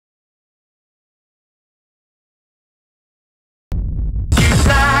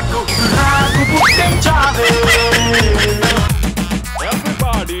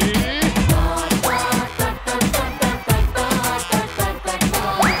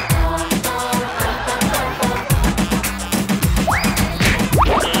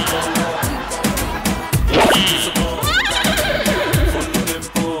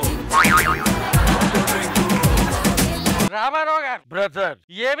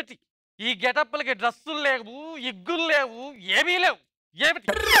ఏమిటి ఈ గెటప్లకి డ్రెస్సులు లేవు, ఇగ్గులు లేవు, ఏమీ లేవు. ఏమిటి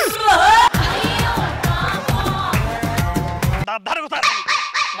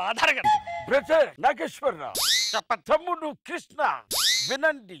నాగేశ్వరరావు తమ్ముడు కృష్ణ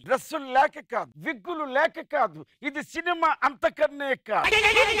వినండి, డ్రెస్సులు లేక కాదు, విగ్గులు లేక కాదు, ఇది సినిమా అంతకన్నే కాదు.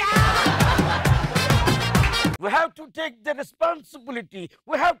 We have to take the responsibility.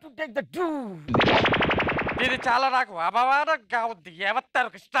 We have to take the truth. ఇది చాలా నాకు అపవాదంగా ఉంది. ఏమంటారు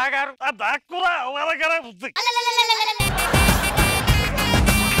కృష్ణ గారు?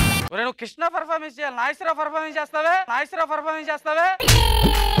 నువ్వు కృష్ణ పర్ఫార్మెన్స్ చేయాలి, నాగేశ్వరరావు పర్ఫార్మెన్స్ చేస్తావే, నాగేశ్వరరావు పర్ఫార్మెన్స్ చేస్తావే.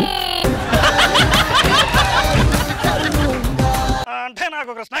 అంటే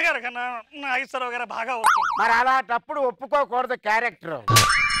నాకు కృష్ణ గారు కన్నా నాగేశ్వరరావు గారు బాగా వస్తుంది. మరి అలాంటప్పుడు ఒప్పుకోకూడదు క్యారెక్టర్.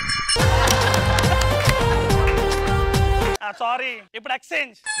 సారీ, ఇప్పుడు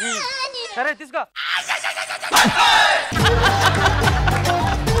ఎక్స్చేంజ్. సరే తీసుకో.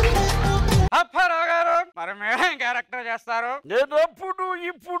 అప్పారావు గారు మరి మేమేం క్యారెక్టర్ చేస్తారు? నేను అప్పుడు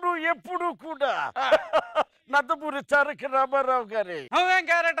ఇప్పుడు ఎప్పుడు కూడా నందమూరి తారక రామారావు గారి. నువ్వేం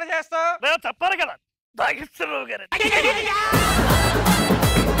క్యారెక్టర్ చేస్తావు? చెప్పారు కదా, నాగేశ్వరరావు గారు.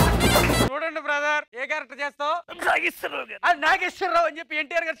 చూడండి బ్రదర్, ఏ క్యారెక్టర్ చేస్తావు? నాగేశ్వరరావు గారు. అది నాగేశ్వరరావు అని చెప్పి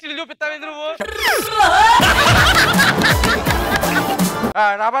ఎన్టీఆర్ గారు చిల్లు చూపిస్తావు నువ్వు.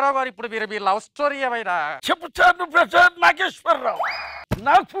 రామారావు గారు, ఇప్పుడు మీరు మీ లవ్ స్టోరీ ఏమైనా చెప్తాను ప్రసాద్. నాగేశ్వరరావు,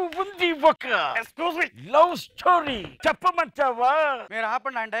 నాకు ఉంది ఒక లవ్ స్టోరీ, చెప్పమంటావా? మీరు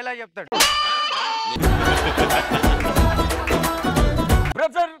ఆపండి, ఆయన డైలాగ్ చెప్తాడు.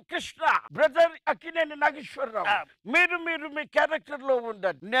 బ్రదర్ కృష్ణ, బ్రదర్ అక్కినేని నాగేశ్వరరావు, మీరు మీ క్యారెక్టర్ లో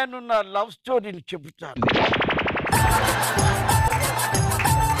ఉండండి, నేను నా లవ్ స్టోరీని చెబుతాను.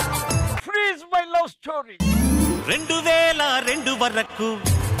 Freeze my love story. 2002 వరకు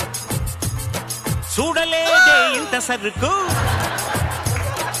చూడలేదే ఇంత సరుకు,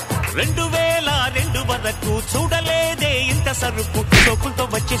 2002 వరకు చూడలేదే ఇంత సరుకు. సోకులతో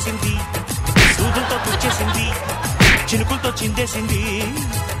వచ్చేసింది, సూదులతో తుచ్చేసింది, చినుకులతో చిందేసింది,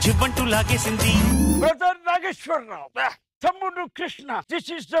 జివ్వంటూ లాగేసింది. బ్రదర్ నాగేశ్వరరావు, తమ్ముడు Krishna, this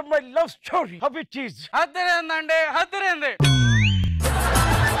is my love story. How it is. హద్దరేందండి, హద్దరేంది.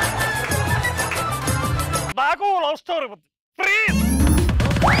 నాకు లవ్ స్టోరీ ప్లీజ్.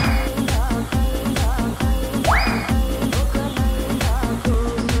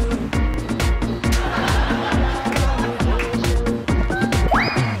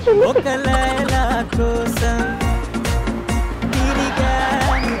 ఒక లైలా కోసం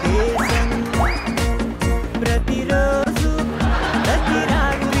తిరిగాను దేశం, ప్రతిరోజు ప్రతి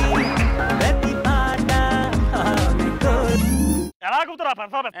రాత్రి ప్రతి పాట ఎలా కూతురా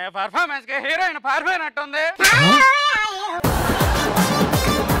పర్ఫార్మెన్స్? పర్ఫార్మెన్స్ కి హీరోయిన్ పారిపోయినట్టుంది.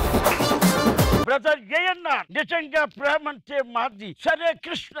 బ్రదర్ ఏయన్నా, నిజంగా ప్రేమ అంటే మాది. సరే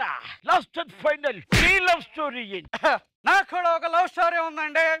కృష్ణ, లాస్ట్ అండ్ ఫైనల్ ఈ లవ్ స్టోరీ ఏంటి? నాకు కూడా ఒక లవ్ స్టోరీ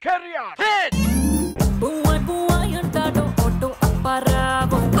ఉందండి. Carry on. బువ్వాయ్ బువ్వాయ్ అంటాడు ఒట్టు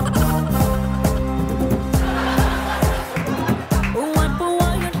అప్పారావు, బువ్వాయ్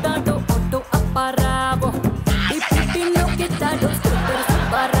బువ్వాయ్ అంటాడు ఒట్టు అప్పారావు, ఈ పుట్టిల్లోకి తాడు సూపర్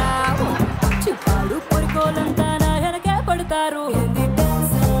సుబ్బారావు, చిప్పాడు పొరికోలంతా నా వెనకే పడతారు.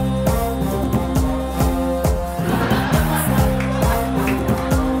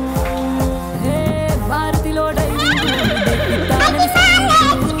 భారతిలో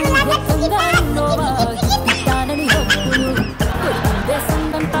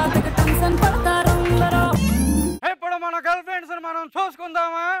ఇప్పుడు మన గర్ల్ ఫ్రెండ్స్ మనం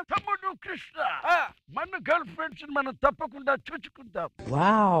చూసుకుందామా? తమ్ముడు కృష్ణ, మన గర్ల్ ఫ్రెండ్స్ మనం తప్పకుండా చూసుకుందాం.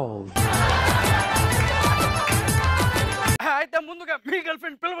 అయితే ముందుగా మీ గర్ల్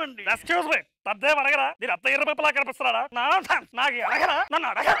ఫ్రెండ్ పిలవండి. ఎక్స్క్యూజ్ మీ, తద్దేం అడగరా? మీరు అంత ఇరవైపులా కనిపిస్తున్నారా? నాకు అడగరా? నన్ను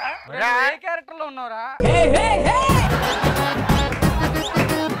అడగరా? ఏ క్యారెక్టర్ లో ఉన్నారా?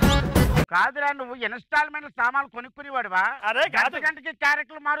 కాదురా, నువ్వు ఇన్స్టాల్మెంట్ సామాన్లు కొనుక్కునేవాడువా? అదే గంటకి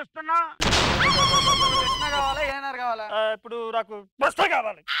క్యారెక్టర్లు మారుస్తున్నావు. కృష్ణ కావాలా, ఏనారు కావాలా? ఇప్పుడు నాకు బస్తా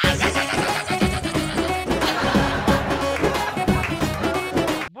కావాలి.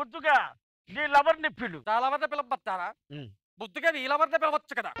 బుద్ధుగా నీ లవర్ ని పిలు. నా లవర్ని పిలవస్తారా? బుద్ధిగా నీ లవర్ని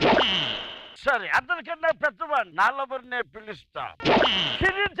పిలవచ్చు కదా. సరే, అందరికన్నా పెద్దవాడు నా లవర్ నే పిలుస్తా.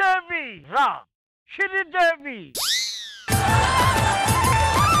 శ్రీదేవి రా, శ్రీదేవి.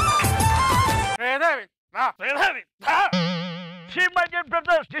 శ్రీదేవి రా, Sridevi. See my dear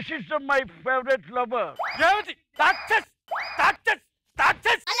brothers, this is my favorite lover. ఏమిటి? Success success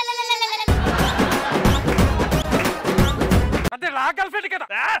success. అంటే నా గర్ల్ ఫ్రెండ్ కదా.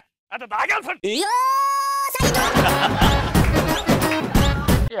 అది నా గర్ల్ ఫ్రెండ్.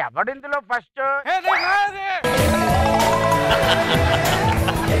 ఎవడిందులో ఫస్ట్?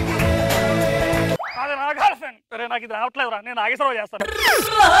 నాకు ఇది రావట్లేదురా, నేను నాగేశ్వరరావు చేస్తాను.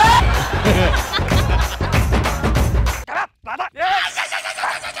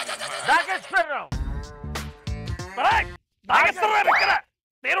 నాగేశ్వరరావు నాగేశ్వరరావు ఇక్కడ,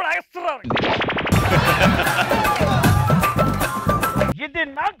 నేను నాగేశ్వరరావు. ఇది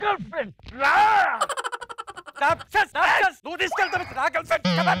నా గర్ల్ ఫ్రెండ్ రా. నువ్వు తీసుకెళ్తాను నా గర్ల్ ఫ్రెండ్.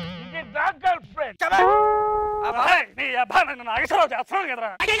 ఇది నా గర్ల్ ఫ్రెండ్. నీ అబ్బా నన్ను నాగేశ్వరరావు చేస్తున్నాను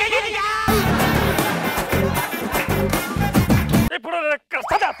కదరా. ఇప్పుడు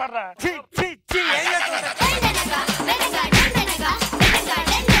కృష్ణ చేస్తారా?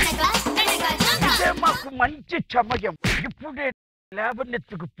 మాకు మంచి సమయం, ఇప్పుడే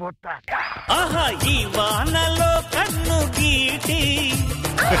లేబనెత్తుకుపోతా. ఆహా ఈ వానలో కన్ను గీటి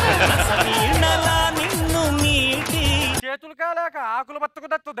నిన్ను మీటి. చేతులు కాలేక ఆకులు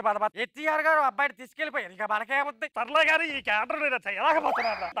బతుకుదత్తుంది బాధ. ఎత్తిఆర్ గారు అబ్బాయిని తీసుకెళ్లిపోయారు, ఇక మనకేముంది. సర్లే గారు ఈ క్యారెక్టర్ నేను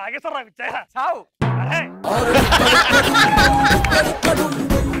చేయలేకపోతున్నా. నాగేశ్వరరావు ఇచ్చేయరా సావు.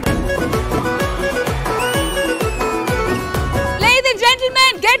 Ladies and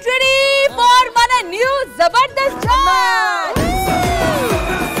gentlemen, get ready for మన new జబర్దస్త్ show.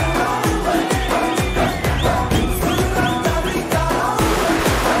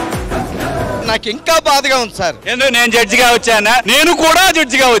 నాకు ఇంకా బాధగా ఉంది సార్. ఎందుకు నేను జడ్జిగా వచ్చానా? నేను కూడా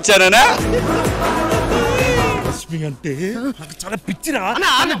జడ్జిగా వచ్చానా? అంటే నాకు చాలా పిచ్చిరా.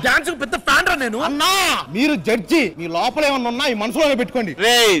 డాన్స్ పెద్ద ఫ్యాన్ రా నేను. అన్నా మీరు జడ్జి, మీ లోపల ఏమన్నా ఉన్నా ఈ మనసులోనే పెట్టుకోండి.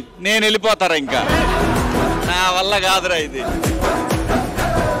 రేయ్ నేను వెళ్ళిపోతారా, ఇంకా నా వల్ల కాదురా ఇది.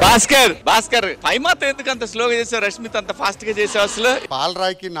 భాస్కర్ పై మాత్రం ఎందుకు అంత స్లోగా చేసావు? రష్మిత్ అంత ఫాస్ట్ గా చేసావు అసలు?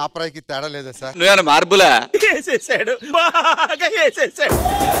 పాలరాయికి నాపరాయికి తేడా లేదా సార్? నువ్వేనా మార్బులా? వేసేసాడు, బాగా వేసేసాడు.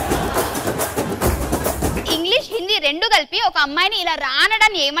 ఇంగ్లీష్ హిందీ రెండు కలిపి ఒక అమ్మాయిని ఇలా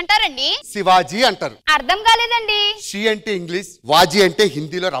రానడాన్ని ఏమంటారండి? శివాజీ అంటారు. అర్థం కాలేదండి. షీ అంటే ఇంగ్లీష్, వాజీ అంటే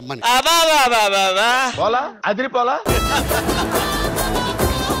హిందీలో రమ్మని. అదిరిపోలా.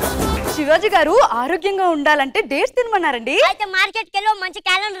 శివాజీ గారు ఆరోగ్యంగా ఉండాలంటే డేట్స్ తినమన్నారండి. అయితే మార్కెట్ కి వెళ్ళి మంచి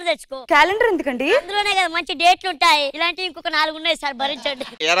క్యాలెండర్ తెచ్చుకో. క్యాలెండర్ ఎందుకండి? అందులోనే కదా మంచి డేట్లు ఉంటాయి. ఇలాంటివి ఇంకొక 4 ఉన్నాయి సార్, భరించండి.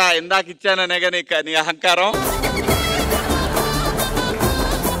 ఎరా ఇందాక ఇచ్చాననే నీ అహంకారం.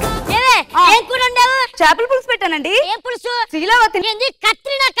 ఏం కూర వండావు? చేపల పులుసు పెట్టానండి. ఏం పులుసు? శ్రీలావతి. ఏంది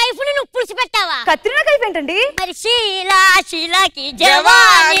కత్రినా కైఫ్ని నువ్వు పులుసు పెట్టావా? కత్రినా కైఫ్ ఏంటండి? మరి షీలాకి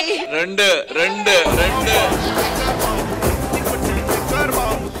జవాని. రెండు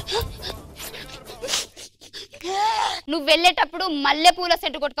నువ్వు వెళ్ళేటప్పుడు మల్లె పూల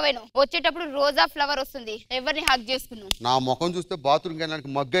సెట్ కొట్టుకోవేను, వచ్చేటప్పుడు రోజా ఫ్లవర్ వస్తుంది. ఎవరిని హక్ చేసుకున్నావు? నా ముఖం చూస్తే బాత్రూమ్ వెళ్ళడానికి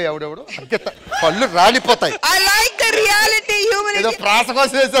మగ్గ ఎవడెవడు పళ్ళు రాలిపోతాయి. ఏదో ప్రాస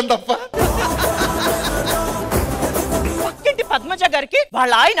కోసం వేసాను తప్ప. పక్కింటి పద్మజ గారికి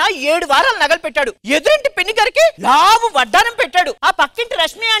వాళ్ళ ఆయన 7 వారాలు నగలు పెట్టాడు. ఎదురింటి పెళ్లి గారికి లావు వడ్డానం పెట్టాడు. ఆ పక్కింటి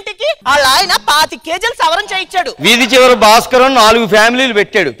రష్మి ఆంటీకి వాళ్ళ ఆయన 25 కేజీలు సవరం చేయించాడు. వీధి చివరి భాస్కరం 4 ఫ్యామిలీలు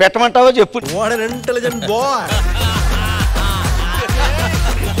పెట్టాడు. పెట్టమంటావో చెప్పు.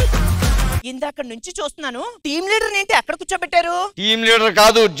 ఇందాక నుంచి చూస్తున్నాను, టీం లీడర్ ఏంటి అక్కడ కూర్చోబెట్టారు? టీం లీడర్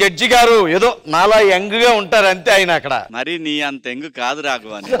కాదు, జడ్జి గారు. ఏదో నాలా యంగ్ గా ఉంటారు అంతే ఆయన అక్కడ. మరి నీ అంత ఎంగు కాదు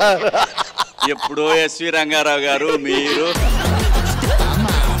రాఘవాని. ఎప్పుడో ఎస్వి రంగారావు గారు మీరు.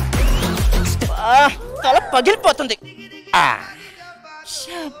 తల పగిలిపోతుంది.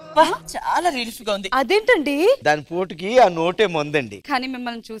 చాలా రిలీఫ్ గా ఉంది. అదేంటండి? దాని పోటుకి ఆ నోటే మందండి. కానీ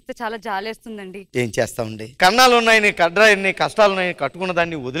మిమ్మల్ని చూస్తే చాలా జాలేస్తుందండి. ఏం చేస్తామండి, కన్నాలు ఉన్నాయి, కడ్రాయిని, కష్టాలు ఉన్నాయి, కట్టుకున్న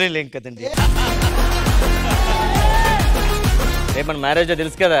దాన్ని వదిలేలేం కదండి. రేపు మన మ్యారేజ్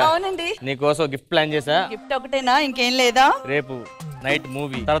తెలుసు కదా? అవునండి. నీకోసం గిఫ్ట్ ప్లాన్ చేసా. గిఫ్ట్ ఒకటేనా, ఇంకేం లేదా? రేపు నైట్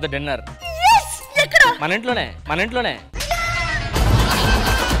మూవీ, తర్వాత డిన్నర్. మన ఇంట్లోనే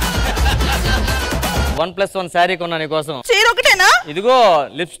 1+1 శారీ కొన్నా నీకోసం. చీర ఒకటేనా? ఇదిగో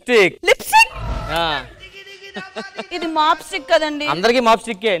లిప్స్టిక్. ఇది మాప్ స్టిక్ కదండి. అందరికి మాప్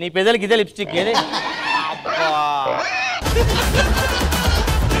స్టిక్కే, నీ పెదలకి ఇదే లిప్స్టిక్. ఏది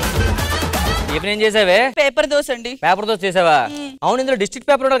ఏం చేసావే? పేపర్ దోశ అండి. పేపర్ దోశ చేసావా? అవును, ఇందులో డిస్ట్రిక్ట్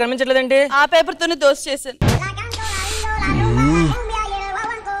పేపర్ కనిపించలేదండి. ఆ పేపర్ తోనే దోశ చేశాను.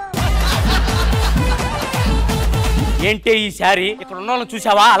 ఏంటి ఈ శారీ? ఇక్కడ ఉన్న వాళ్ళని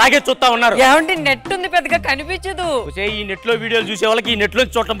చూసావా? అలాగే చూస్తా ఉన్నారు. ఏమండి, నెట్ ఉంది, పెద్దగా కనిపించదు. ఈ నెట్ లో వీడియోలు చూసే వాళ్ళకి ఈ నెట్ లో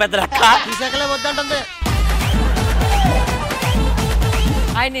చూడటం పెద్ద లెక్క.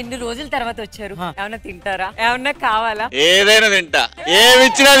 ఆయన ఎన్ని రోజుల తర్వాత వచ్చారు. ఏమన్నా తింటారా? ఏమన్నా కావాలా? ఏదైనా తింటా,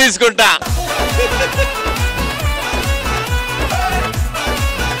 ఏమిచ్చినా తీసుకుంటా.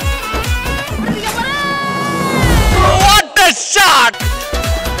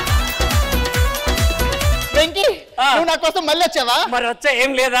 నువ్వు నా కోసం మళ్ళీ వచ్చావా? మరి వచ్చా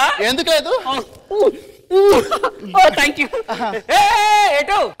ఏం లేదా? ఎందుకు లేదు? Thank you.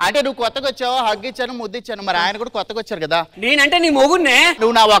 ఏటో అంటే నువ్వు కొత్తగా వచ్చావు, హగ్ ఇచ్చాను, ముద్దు ఇచ్చాను. మరి ఆయన కూడా కొత్తగా వచ్చారు కదా. నేనంటే నీ మొగుడినే.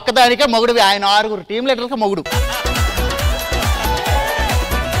 నువ్వు నా ఒక్కదానికే మొగుడివి, ఆయన 6 టీం లీడర్లకి మొగుడు.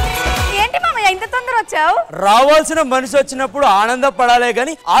 ఏంటి మామయ్య ఇంత తొందర వచ్చావు? రావాల్సిన మనిషి వచ్చినప్పుడు ఆనందపడాలే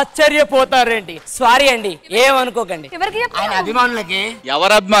గాని ఆశ్చర్యపోతారేంటి? సారీ అండి, ఏమనుకోకండి. ఎవరికి ఆయన అభిమానులకి.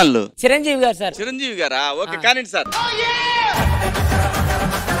 ఎవరు అభిమానులు? చిరంజీవి గారు సార్. చిరంజీవి గారా? ఓకే కానీ సార్.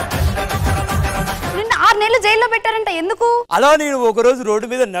 నిన్న 6 నెలలు జైల్లో పెట్టారంట, ఎందుకు? అలా నేను ఒక రోజు రోడ్డు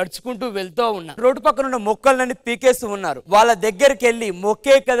మీద నడుచుకుంటూ వెళ్తూ ఉన్నా. రోడ్డు పక్కన ఉన్న మొక్కలన్నీ పీకేస్తూ ఉన్నారు. వాళ్ళ దగ్గరికి వెళ్ళి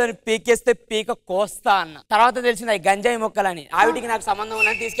మొక్కే కదని పీకేస్తే పీక కోస్తా అన్న. తర్వాత తెలిసింది అవి గంజాయి మొక్కలని. ఆవిటికి నాకు సంబంధం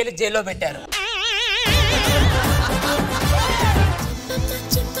ఉందని తీసుకెళ్లి జైల్లో పెట్టారు.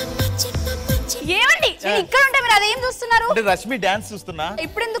 ఏమండి ఇక్కడ ఉంటే మీరు అదేం చూస్తున్నారు? అంటే రష్మి డాన్స్ చూస్తున్నా.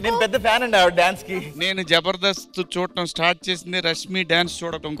 ఇప్పుడు ఎందుకు? నేను పెద్ద ఫ్యాన్ అండి ఆవిడ డాన్స్ కి. నేను జబర్దస్త్ చూడటం స్టార్ట్ చేసింది రష్మి డాన్స్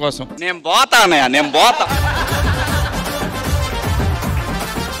చూడటం కోసం. నేను పోతా అన్నయ్య, నేను పోతా.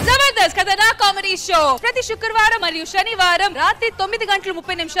 జబర్దస్త్ కథనా కామెడీ షో ప్రతి శుక్రవారం మరియు శనివారం రాత్రి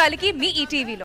 9:30 మీ ETVలో.